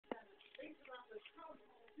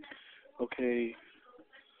Okay,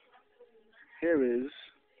 here is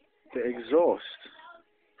the exhaust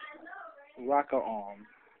rocker arm.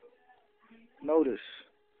 Notice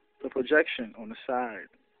the projection on the side.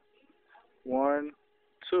 One,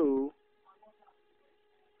 two,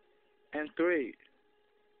 and three.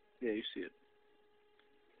 Yeah, you see it.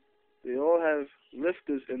 They all have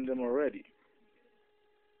lifters in them already.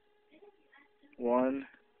 One,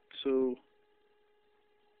 two,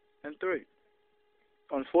 and three.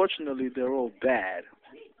 Unfortunately, they're all bad.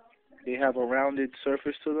 They have a rounded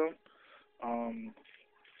surface to them.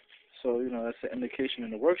 So, that's an indication in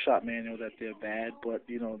the workshop manual that they're bad, but,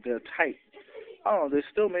 they're tight. I don't know, they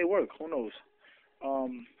still may work. Who knows?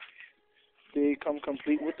 Um, they come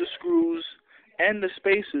complete with the screws and the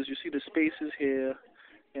spacers. You see the spacers here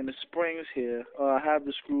and the springs here. I have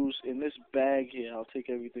the screws in this bag here. I'll take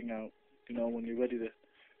everything out, when you're ready to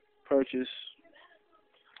purchase.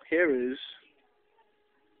 Here is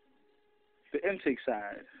the intake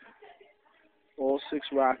side. All 6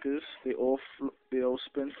 rockers, they all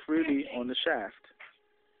spin freely on the shaft.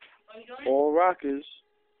 All rockers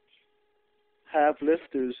have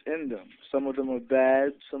lifters in them. Some of them are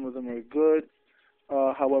bad, some of them are good.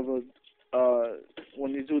 However,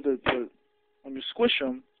 when you when you squish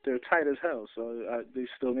them, they're tight as hell, so they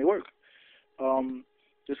still may work.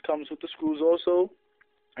 This comes with the screws also,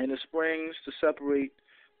 and the springs to separate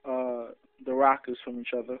the rockers from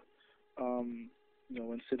each other.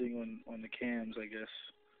 When sitting on the cams, I guess.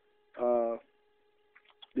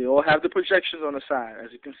 They all have the projections on the side,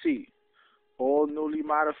 as you can see. All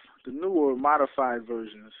the newer modified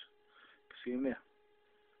versions. See them there.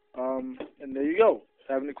 And there you go.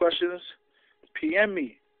 Have any questions? PM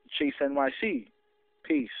me, Chase NYC.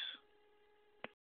 Peace.